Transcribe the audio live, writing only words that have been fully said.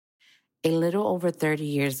A little over 30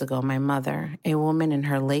 years ago, my mother, a woman in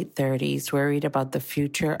her late 30s, worried about the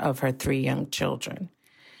future of her 3 young children.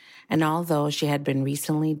 And although she had been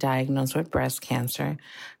recently diagnosed with breast cancer,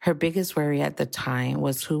 her biggest worry at the time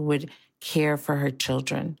was who would care for her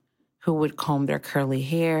children, who would comb their curly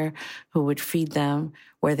hair, who would feed them,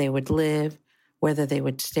 where they would live, whether they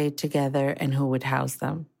would stay together, and who would house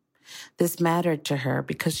them. This mattered to her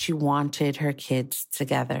because she wanted her kids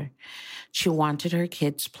together. She wanted her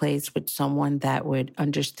kids placed with someone that would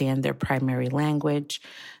understand their primary language,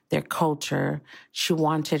 their culture. She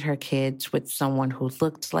wanted her kids with someone who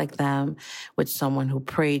looked like them, with someone who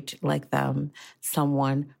prayed like them,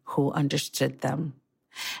 someone who understood them.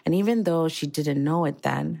 And even though she didn't know it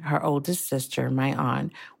then, her oldest sister, my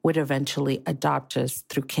aunt, would eventually adopt us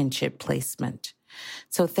through kinship placement.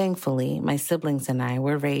 So thankfully, my siblings and I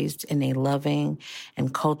were raised in a loving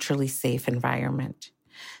and culturally safe environment.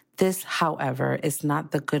 This, however, is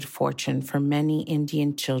not the good fortune for many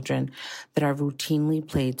Indian children that are routinely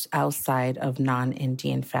placed outside of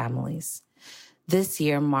non-Indian families. This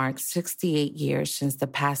year marks 68 years since the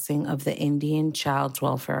passing of the Indian Child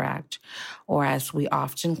Welfare Act, or as we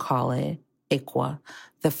often call it, ICWA,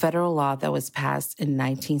 the federal law that was passed in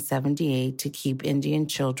 1978 to keep Indian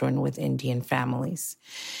children with Indian families.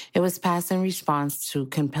 It was passed in response to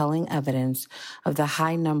compelling evidence of the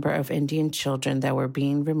high number of Indian children that were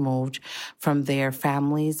being removed from their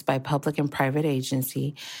families by public and private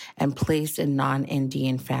agency and placed in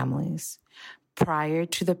non-Indian families. Prior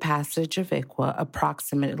to the passage of ICWA,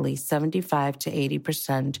 approximately 75 to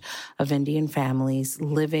 80% of Indian families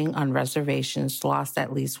living on reservations lost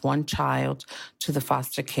at least one child to the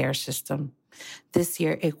foster care system. This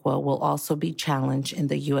year, ICWA will also be challenged in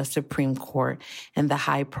the U.S. Supreme Court in the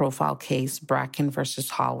high-profile case Bracken versus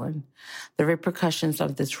Holland. The repercussions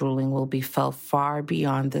of this ruling will be felt far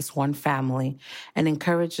beyond this one family and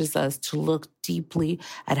encourages us to look deeply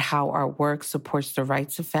at how our work supports the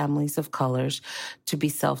rights of families of colors to be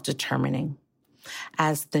self-determining.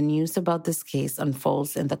 As the news about this case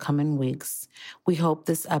unfolds in the coming weeks, we hope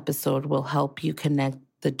this episode will help you connect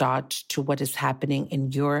the dots to what is happening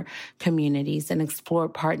in your communities and explore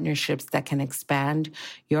partnerships that can expand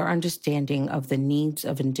your understanding of the needs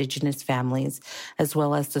of Indigenous families, as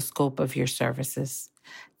well as the scope of your services.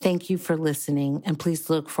 Thank you for listening, and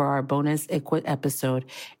please look for our bonus ICWA episode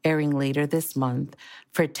airing later this month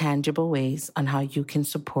for tangible ways on how you can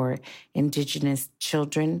support Indigenous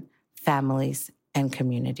children, families, and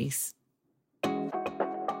communities.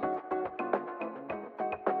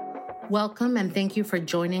 Welcome and thank you for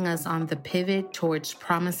joining us on the Pivot Towards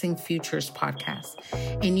Promising Futures podcast,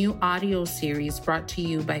 a new audio series brought to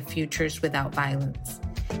you by Futures Without Violence.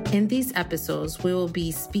 In these episodes, we will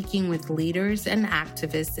be speaking with leaders and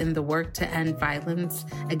activists in the work to end violence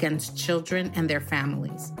against children and their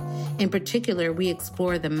families. In particular, we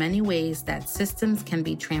explore the many ways that systems can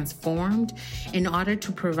be transformed in order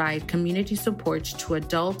to provide community support to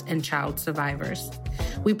adult and child survivors.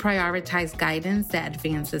 We prioritize guidance that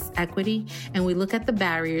advances equity, and we look at the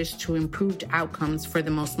barriers to improved outcomes for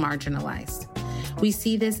the most marginalized. We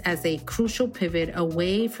see this as a crucial pivot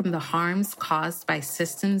away from the harms caused by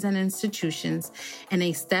systems and institutions and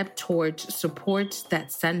a step towards supports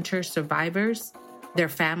that center survivors, their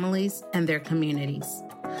families, and their communities.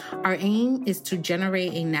 Our aim is to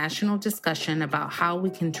generate a national discussion about how we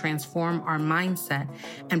can transform our mindset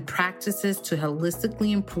and practices to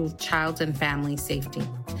holistically improve child and family safety.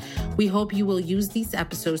 We hope you will use these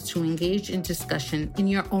episodes to engage in discussion in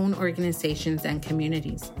your own organizations and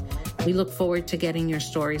communities. We look forward to getting your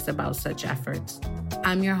stories about such efforts.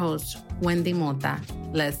 I'm your host, Wendy Mota.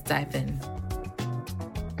 Let's dive in.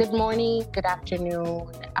 Good morning, good afternoon,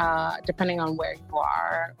 depending on where you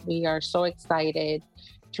are. We are so excited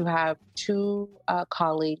to have two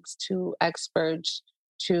colleagues, two experts,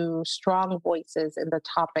 two strong voices in the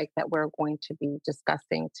topic that we're going to be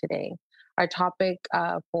discussing today. Our topic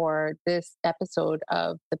for this episode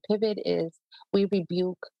of The Pivot is We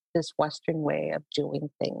Rebuke This Western Way of Doing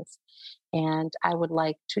Things. And I would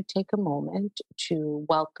like to take a moment to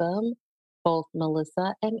welcome both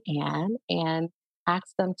Melissa and Anne and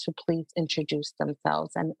ask them to please introduce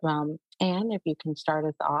themselves. And Anne, if you can start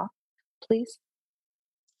us off, please.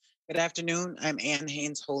 Good afternoon. I'm Ann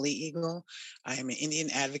Haynes Holy Eagle. I'm an Indian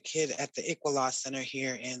advocate at the ICWA Law Center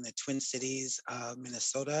here in the Twin Cities of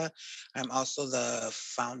Minnesota. I'm also the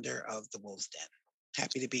founder of the Wolves Den.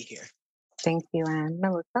 Happy to be here. Thank you, Anne.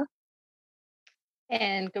 Melissa?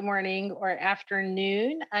 And good morning or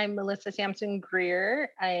afternoon. I'm Melissa Sampson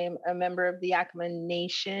Greer. I'm a member of the Yakama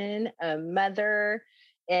Nation, a mother,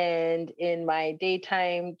 and in my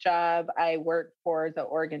daytime job, I work for the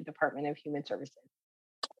Oregon Department of Human Services.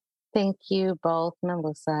 Thank you both,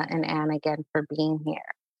 Melissa and Anne, again for being here.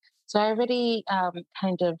 So I already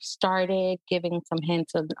kind of started giving some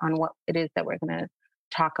hints on what it is that we're going to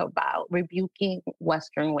talk about, rebuking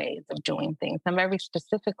Western ways of doing things. And very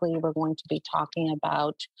specifically, we're going to be talking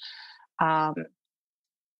about um,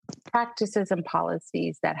 practices and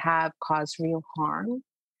policies that have caused real harm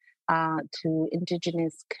to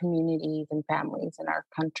Indigenous communities and families in our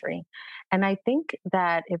country. And I think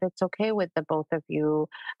that if it's okay with the both of you,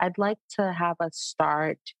 I'd like to have us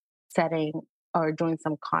start setting or doing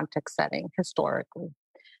some context setting historically.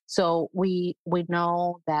 So we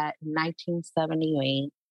know that in 1978,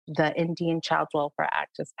 the Indian Child Welfare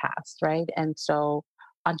Act is passed, right? And so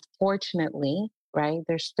unfortunately, right,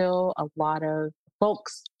 there's still a lot of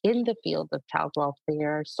folks in the field of child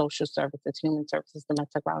welfare, social services, human services,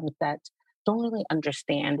 domestic violence that don't really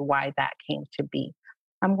understand why that came to be.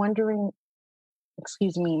 I'm wondering,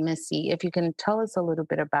 excuse me, Missy, if you can tell us a little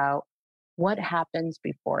bit about what happens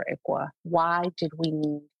before ICWA. Why did we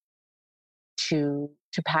need to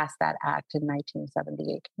pass that act in 1978?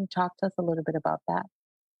 Can you talk to us a little bit about that?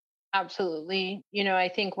 Absolutely. I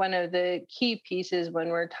think one of the key pieces when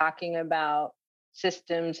we're talking about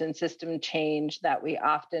systems and system change that we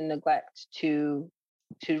often neglect to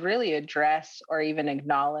really address or even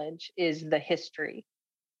acknowledge is the history.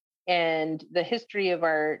 And the history of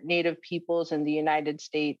our Native peoples in the United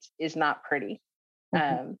States is not pretty.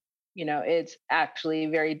 Mhm. It's actually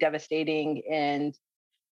very devastating. And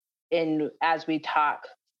as we talk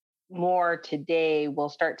more today, we'll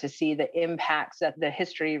start to see the impacts that the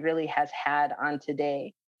history really has had on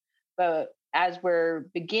today. But as we're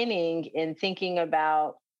beginning in thinking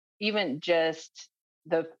about even just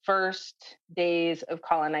the first days of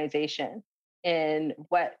colonization and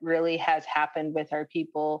what really has happened with our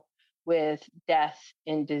people with death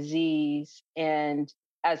and disease, and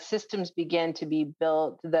as systems begin to be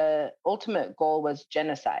built, the ultimate goal was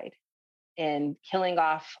genocide and killing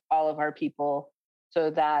off all of our people so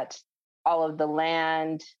that all of the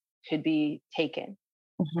land could be taken.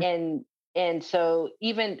 Mhm. And so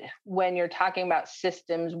even when you're talking about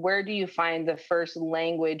systems, where do you find the first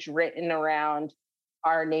language written around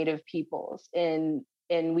our Native peoples? And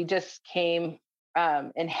we just came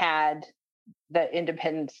and had the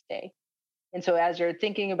Independence Day. And so as you're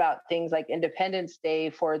thinking about things like Independence Day,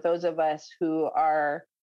 for those of us who are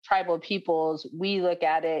tribal peoples, we look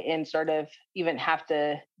at it and sort of even have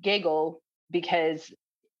to giggle because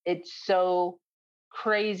it's so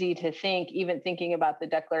crazy to think, even thinking about the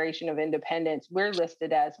Declaration of Independence, we're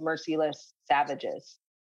listed as merciless savages.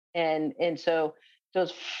 And so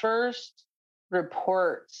those first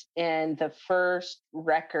reports and the first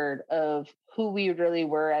record of who we really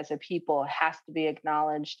were as a people has to be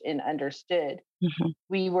acknowledged and understood. Mhm.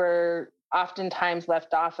 We were oftentimes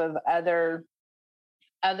left off of other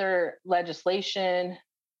legislation,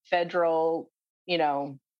 federal,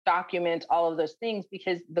 documents, all of those things,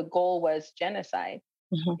 because the goal was genocide.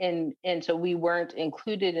 Mhm. And so we weren't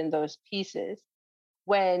included in those pieces.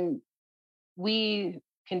 When we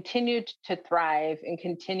continued to thrive and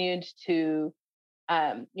continued to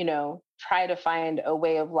try to find a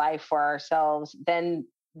way of life for ourselves, then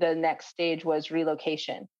the next stage was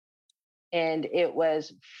relocation. And it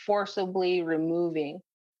was forcibly removing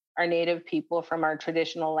our Native people from our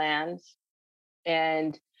traditional lands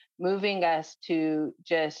and moving us to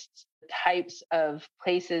just types of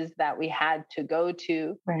places that we had to go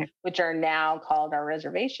to, Right. which are now called our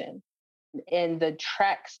reservation. And the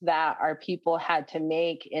treks that our people had to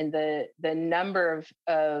make, and the number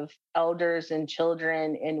of elders and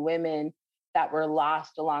children and women that were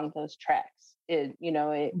lost along those treks.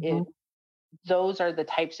 Mhm. Those are the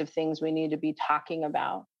types of things we need to be talking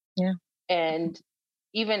about. Yeah. And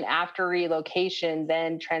even after relocation,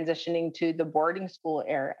 then transitioning to the boarding school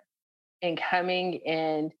era and coming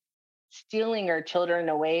and stealing our children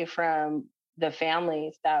away from the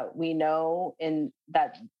families that we know, and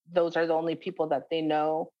that those are the only people that they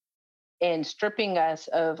know, and stripping us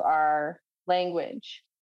of our language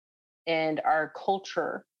and our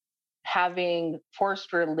culture, having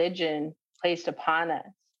forced religion placed upon us,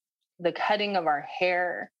 the cutting of our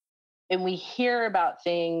hair. And we hear about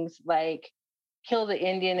things like kill the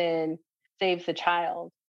Indian and save the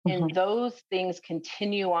child. And Mhm. those things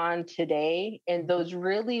continue on today. And those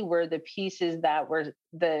really were the pieces that were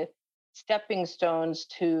the stepping stones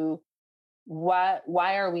to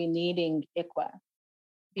why are we needing ICWA?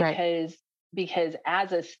 Right. Because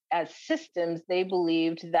as systems, they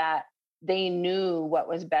believed that they knew what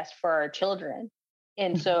was best for our children.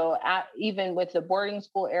 And Mhm. so even with the boarding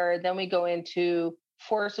school era, then we go into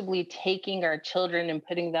forcibly taking our children and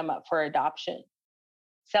putting them up for adoption,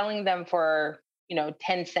 selling them for,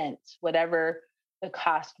 10 cents, whatever the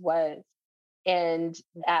cost was. And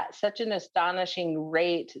at such an astonishing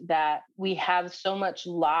rate that we have so much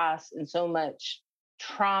loss and so much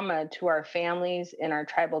trauma to our families and our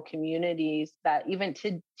tribal communities that even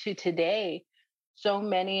to today, so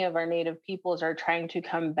many of our Native peoples are trying to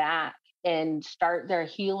come back and start their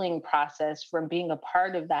healing process from being a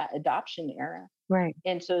part of that adoption era. Right.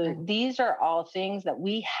 And so these are all things that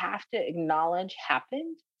we have to acknowledge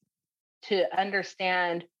happened to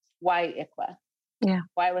understand why ICWA. Yeah.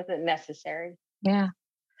 Why was it necessary? Yeah.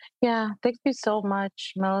 Yeah. Thank you so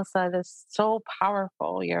much, Melissa. This is so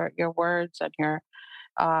powerful. Your words and your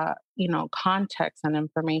context and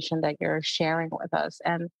information that you're sharing with us.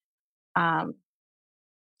 And um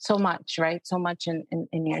so much, right? So much in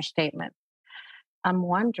your statement. I'm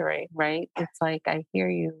wondering, right? It's like I hear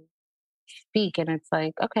you speak and it's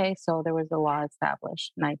like, okay, so there was a law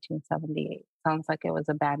established 1978. Sounds like it was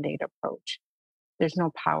a band-aid approach. There's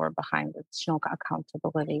no power behind it. There's no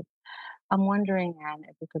accountability. I'm wondering, Anne,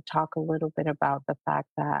 if we could talk a little bit about the fact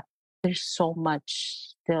that there's so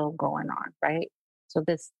much still going on, right? So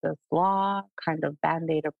this law kind of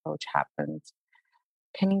band-aid approach happens.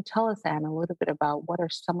 Can you tell us, Anne, a little bit about what are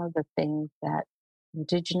some of the things that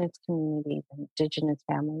Indigenous communities and Indigenous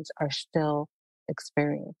families are still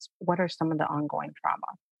experiencing? What are some of the ongoing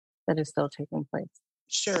trauma that is still taking place?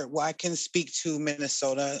 Sure. Well, I can speak to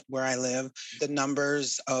Minnesota, where I live. The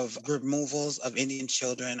numbers of removals of Indian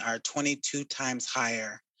children are 22 times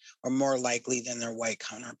higher or more likely than their white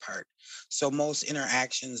counterpart. So most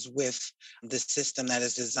interactions with the system that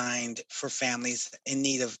is designed for families in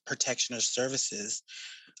need of protection or services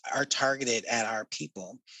are targeted at our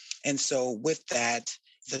people. And so with that,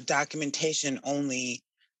 the documentation only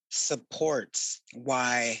supports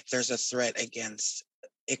why there's a threat against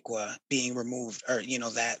ICWA being removed, or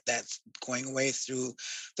that's going away through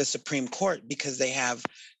the Supreme Court, because they have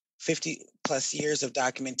 50 plus years of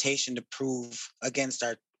documentation to prove against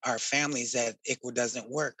our families that ICWA doesn't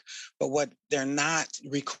work. But what they're not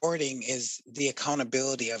recording is the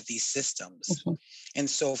accountability of these systems. Mm-hmm. And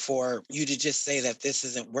so for you to just say that this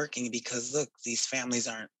isn't working because look, these families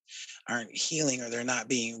aren't healing or they're not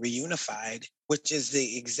being reunified, which is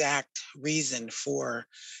the exact reason for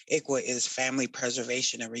ICWA is family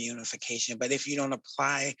preservation and reunification. But if you don't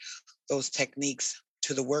apply those techniques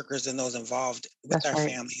to the workers and those involved with That's our right.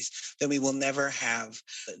 families, then we will never have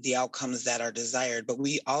the outcomes that are desired. But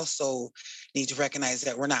we also need to recognize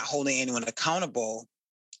that we're not holding anyone accountable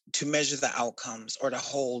to measure the outcomes or to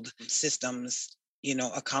hold systems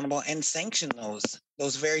accountable and sanction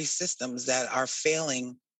those very systems that are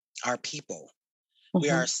failing our people. Mm-hmm. We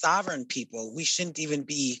are a sovereign people. We shouldn't even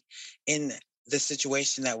be in the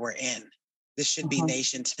situation that we're in. This should be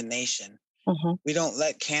nation to nation. Mm-hmm. We don't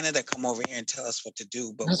let Canada come over here and tell us what to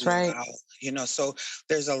do, but That's we right. allow, so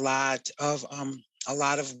there's a lot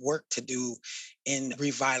of work to do in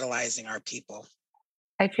revitalizing our people.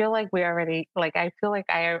 I feel like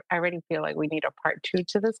I already feel like we need a part 2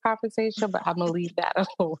 to this conversation, but I'm gonna leave that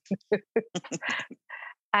alone.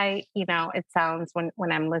 It sounds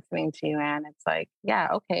when I'm listening to you, Anne, it's like, yeah,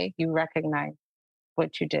 okay, you recognize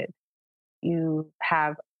what you did. You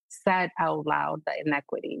have said out loud the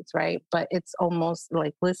inequities, right? But it's almost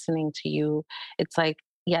like listening to you, it's like,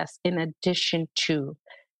 yes, in addition to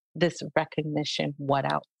this recognition,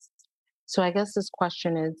 what else? So I guess this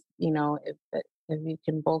question is, if you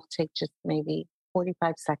can both take just maybe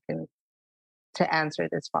 45 seconds to answer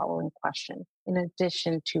this following question. In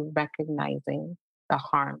addition to recognizing the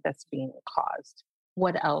harm that's being caused,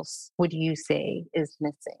 what else would you say is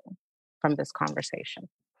missing from this conversation?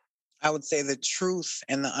 I would say the truth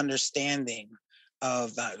and the understanding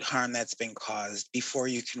of the harm that's been caused before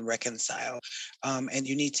you can reconcile. And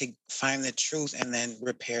you need to find the truth and then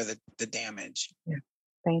repair the damage. Yeah.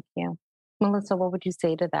 Thank you. Melissa, what would you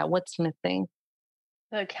say to that? What's missing?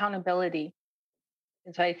 The accountability.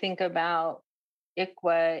 And so I think about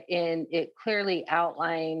ICWA, and it clearly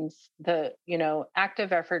outlines the,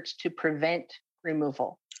 active efforts to prevent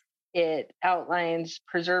removal. It outlines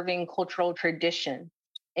preserving cultural tradition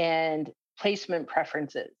and placement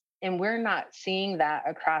preferences. And we're not seeing that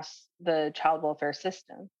across the child welfare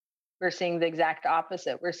system. We're seeing the exact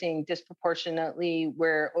opposite. We're seeing disproportionately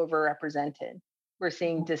we're overrepresented. We're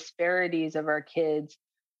seeing disparities of our kids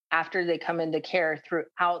after they come into care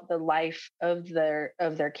throughout the life of their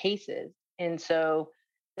cases. And so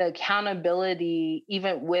the accountability,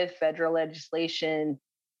 even with federal legislation,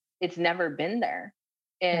 it's never been there.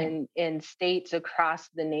 And states across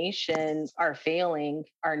the nation are failing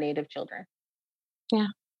our Native children. Yeah.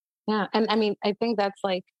 Yeah. And I mean, I think that's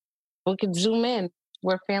like, we could zoom in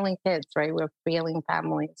we're failing kids, right? We're failing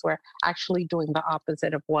families. We're actually doing the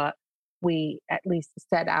opposite of what we at least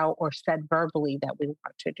set out or said verbally that we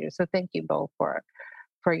want to do. So thank you both for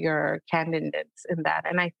your candidness in that.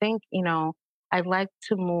 And I think, I'd like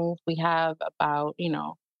to move. We have about,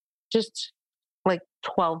 just like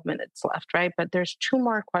 12 minutes left, right? But there's two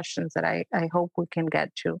more questions that I hope we can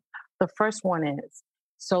get to. The first one is,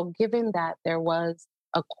 so given that there was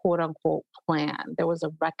a quote unquote plan, there was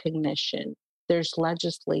a recognition, there's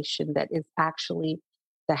legislation that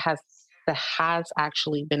has that has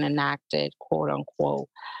actually been enacted, quote unquote.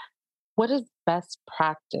 What is best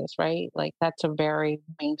practice, right? Like that's a very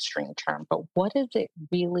mainstream term, but what does it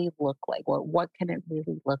really look like? Or what can it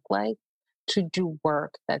really look like to do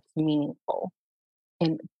work that's meaningful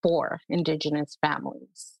for Indigenous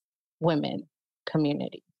families, women,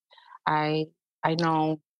 community? I I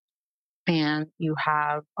know, and you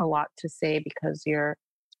have a lot to say because you're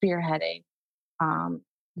spearheading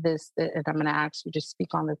this, and I'm going to ask you to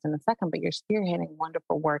speak on this in a second, but you're spearheading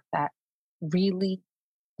wonderful work that really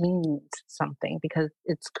means something because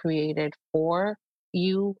it's created for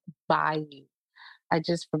you, by you. I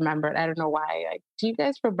just remembered, I don't know why. Do you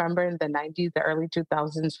guys remember in the 90s, the early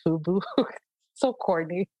 2000s, FUBU? So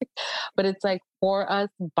corny, but it's like for us,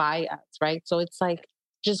 by us, right? So it's like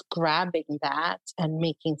just grabbing that and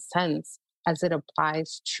making sense as it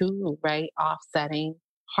applies to, right, offsetting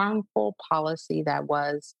harmful policy that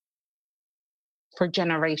was for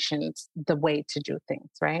generations the way to do things,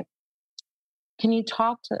 right? Can you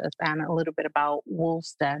talk to us, Anna, a little bit about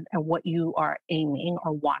Wolf's Den and what you are aiming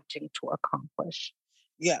or wanting to accomplish?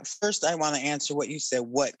 Yeah, first I want to answer what you said.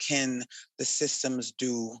 What can the systems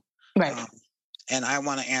do? Right. Um, and I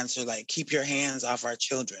want to answer like, keep your hands off our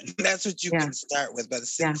children. That's what you can start with. But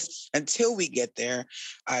until we get there,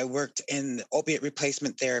 I worked in opiate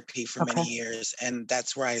replacement therapy for many years. And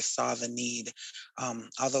that's where I saw the need.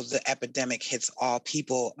 Although the epidemic hits all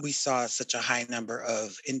people, we saw such a high number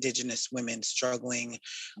of Indigenous women struggling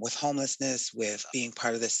with homelessness, with being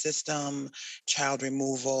part of the system, child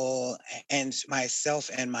removal. And myself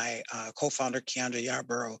and my co-founder, Keandra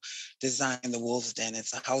Yarborough, designed the Wolf's Den.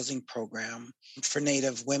 It's a housing program for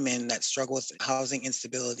Native women that struggle with housing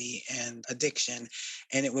instability and addiction.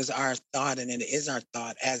 And it was our thought, and it is our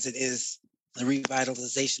thought, as it is the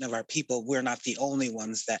revitalization of our people. We're not the only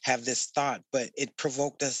ones that have this thought, but it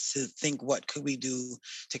provoked us to think, what could we do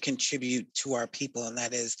to contribute to our people? And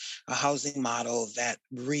that is a housing model that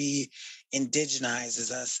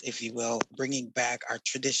re-indigenizes us, if you will, bringing back our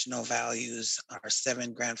traditional values, our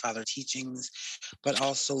 7 grandfather teachings, but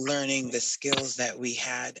also learning the skills that we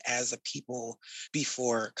had as a people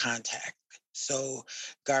before contact. So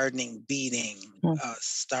gardening, beading,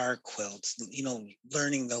 star quilts,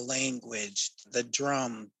 learning the language, the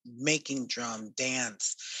drum, making drum,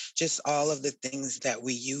 dance, just all of the things that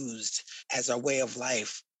we used as our way of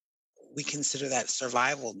life. We consider that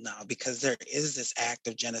survival now because there is this act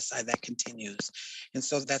of genocide that continues. And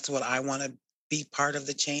so that's what I want to be part of,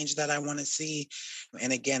 the change that I want to see.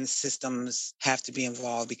 And again, systems have to be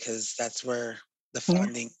involved because that's where the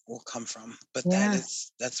funding will come from. But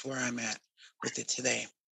that's where I'm at with it today.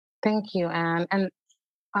 Thank you, Anne. And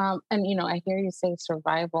I hear you say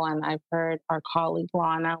survival, and I've heard our colleague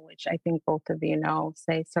Lana, which I think both of you know,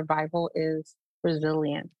 say survival is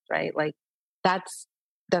resilience, right? Like that's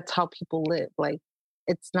how people live. Like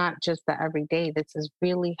it's not just the everyday. This is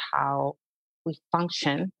really how we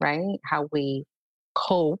function, right? How we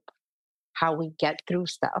cope, how we get through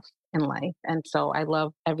stuff in life. And so I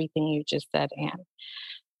love everything you just said, Anne.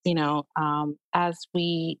 As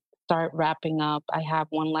we start wrapping up, I have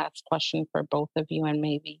one last question for both of you, and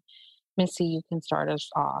maybe Missy, you can start us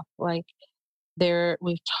off. Like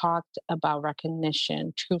we've talked about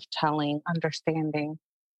recognition, truth telling, understanding.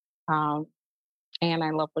 And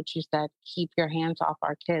I love what you said, keep your hands off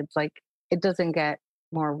our kids. Like it doesn't get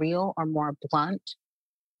more real or more blunt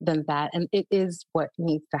than that. And it is what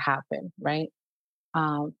needs to happen, right?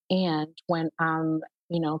 And when I'm,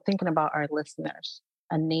 thinking about our listeners,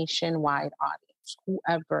 a nationwide audience,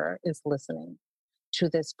 whoever is listening to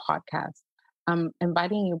this podcast, I'm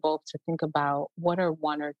inviting you both to think about what are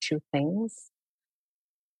one or two things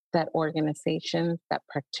that organizations, that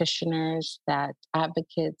practitioners, that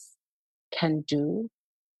advocates can do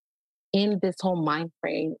in this whole mind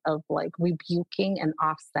frame of like rebuking and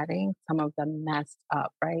offsetting some of the messed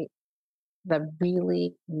up, right? The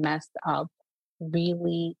really messed up,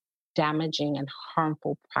 really damaging and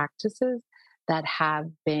harmful practices that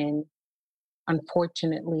have been,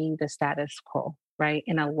 unfortunately, the status quo, right?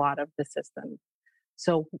 In a lot of the systems.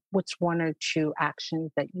 So, what's one or two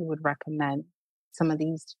actions that you would recommend some of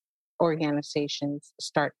these organizations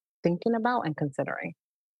start thinking about and considering?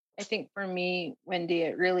 I think for me, Wendy,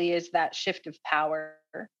 it really is that shift of power,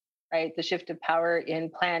 right? The shift of power in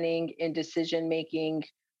planning, in decision making,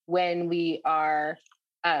 when we are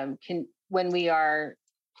when we are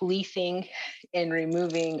policing and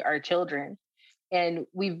removing our children. And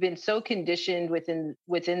we've been so conditioned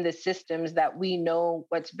within the systems that we know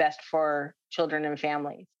what's best for children and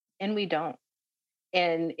families, and we don't.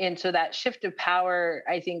 And so that shift of power,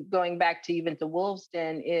 I think, going back to even the wolves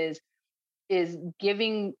den, is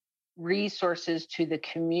giving resources to the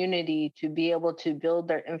community to be able to build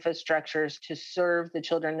their infrastructures to serve the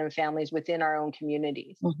children and families within our own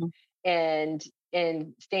communities. Mm-hmm. And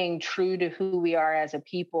staying true to who we are as a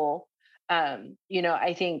people.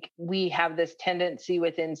 I think we have this tendency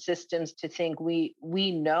within systems to think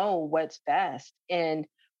we know what's best, and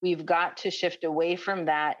we've got to shift away from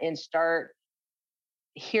that and start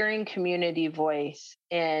hearing community voice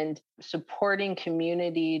and supporting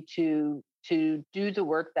community to do the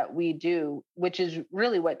work that we do, which is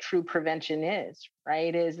really what true prevention is,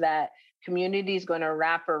 right? Is that community is going to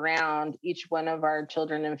wrap around each one of our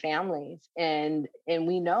children and families, and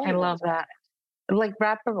we know. I love that. Like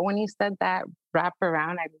when you said that wrap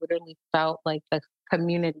around, I literally felt like the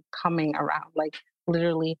community coming around, like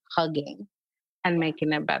literally hugging and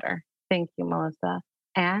making it better. Thank you, Melissa.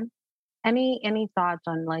 And any thoughts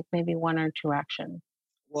on like maybe one or two actions?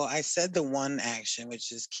 Well, I said the one action,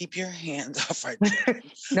 which is keep your hands off our children.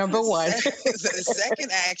 Number one. The second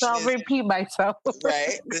action so I'll repeat myself.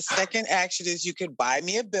 Right. The second action is you could buy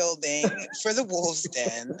me a building for the wolves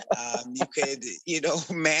den. You could,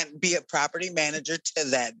 be a property manager to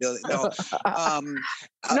that building. No,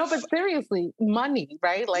 no, but seriously, money,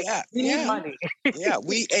 right? Like, we need money.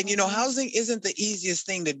 Housing isn't the easiest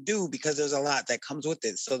thing to do because there's a lot that comes with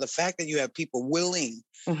it. So the fact that you have people willing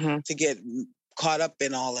to get caught up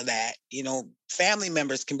in all of that, family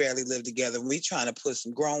members can barely live together. We trying to put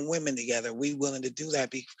some grown women together. We willing to do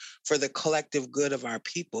that for the collective good of our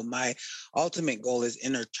people. My ultimate goal is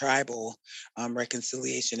intertribal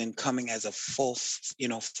reconciliation and coming as a full,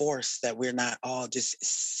 force, that we're not all just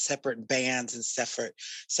separate bands and separate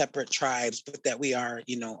tribes, but that we are,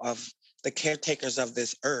 of the caretakers of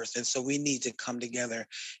this earth. And so we need to come together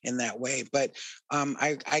in that way. But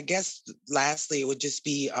I guess lastly, it would just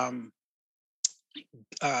be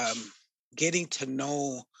getting to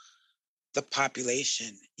know the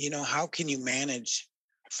population. How can you manage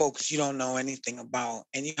folks you don't know anything about?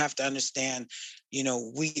 And you have to understand,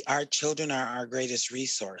 our children are our greatest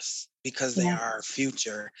resource because they are our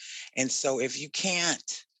future. And so if you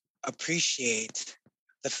can't appreciate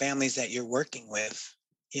the families that you're working with,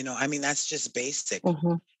 that's just basic.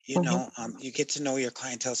 You get to know your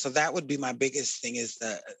clientele. So that would be my biggest thing, is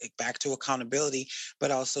back to accountability, but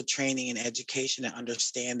also training and education and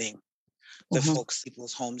understanding the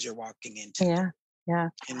people's homes you're walking into. Yeah.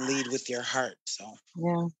 And lead with your heart. So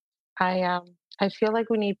I feel like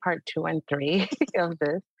we need part 2 and 3 of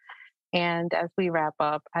this. And as we wrap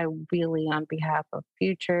up, I really, on behalf of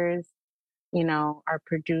Futures, our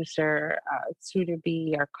producer,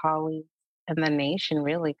 Sudhir, our colleagues, and the nation,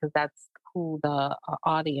 really, because that's who the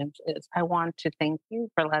audience is. I want to thank you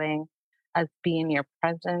for letting us be in your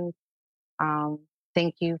presence.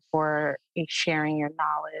 Thank you for sharing your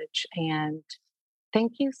knowledge, and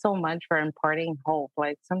thank you so much for imparting hope.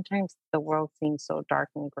 Like, sometimes the world seems so dark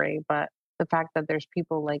and gray, but the fact that there's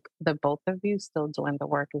people like the both of you still doing the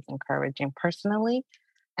work is encouraging personally,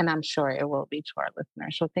 and I'm sure it will be to our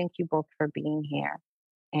listeners. So thank you both for being here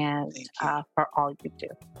and for all you do.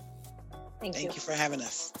 Thank you for having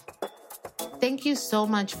us. Thank you so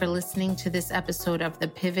much for listening to this episode of the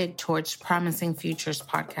Pivot Towards Promising Futures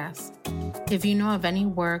podcast. If you know of any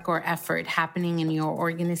work or effort happening in your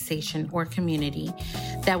organization or community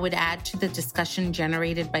that would add to the discussion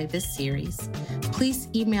generated by this series, please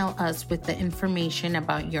email us with the information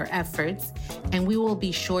about your efforts, and we will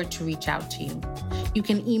be sure to reach out to you. You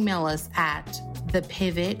can email us at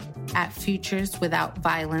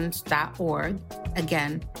thepivot@futureswithoutviolence.org.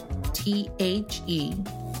 Again,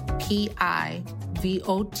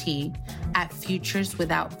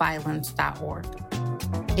 THEPIVOT@futureswithoutviolence.org.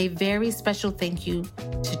 A very special thank you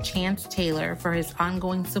to Chance Taylor for his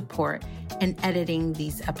ongoing support in editing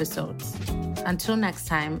these episodes. Until next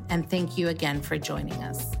time, and thank you again for joining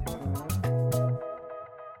us.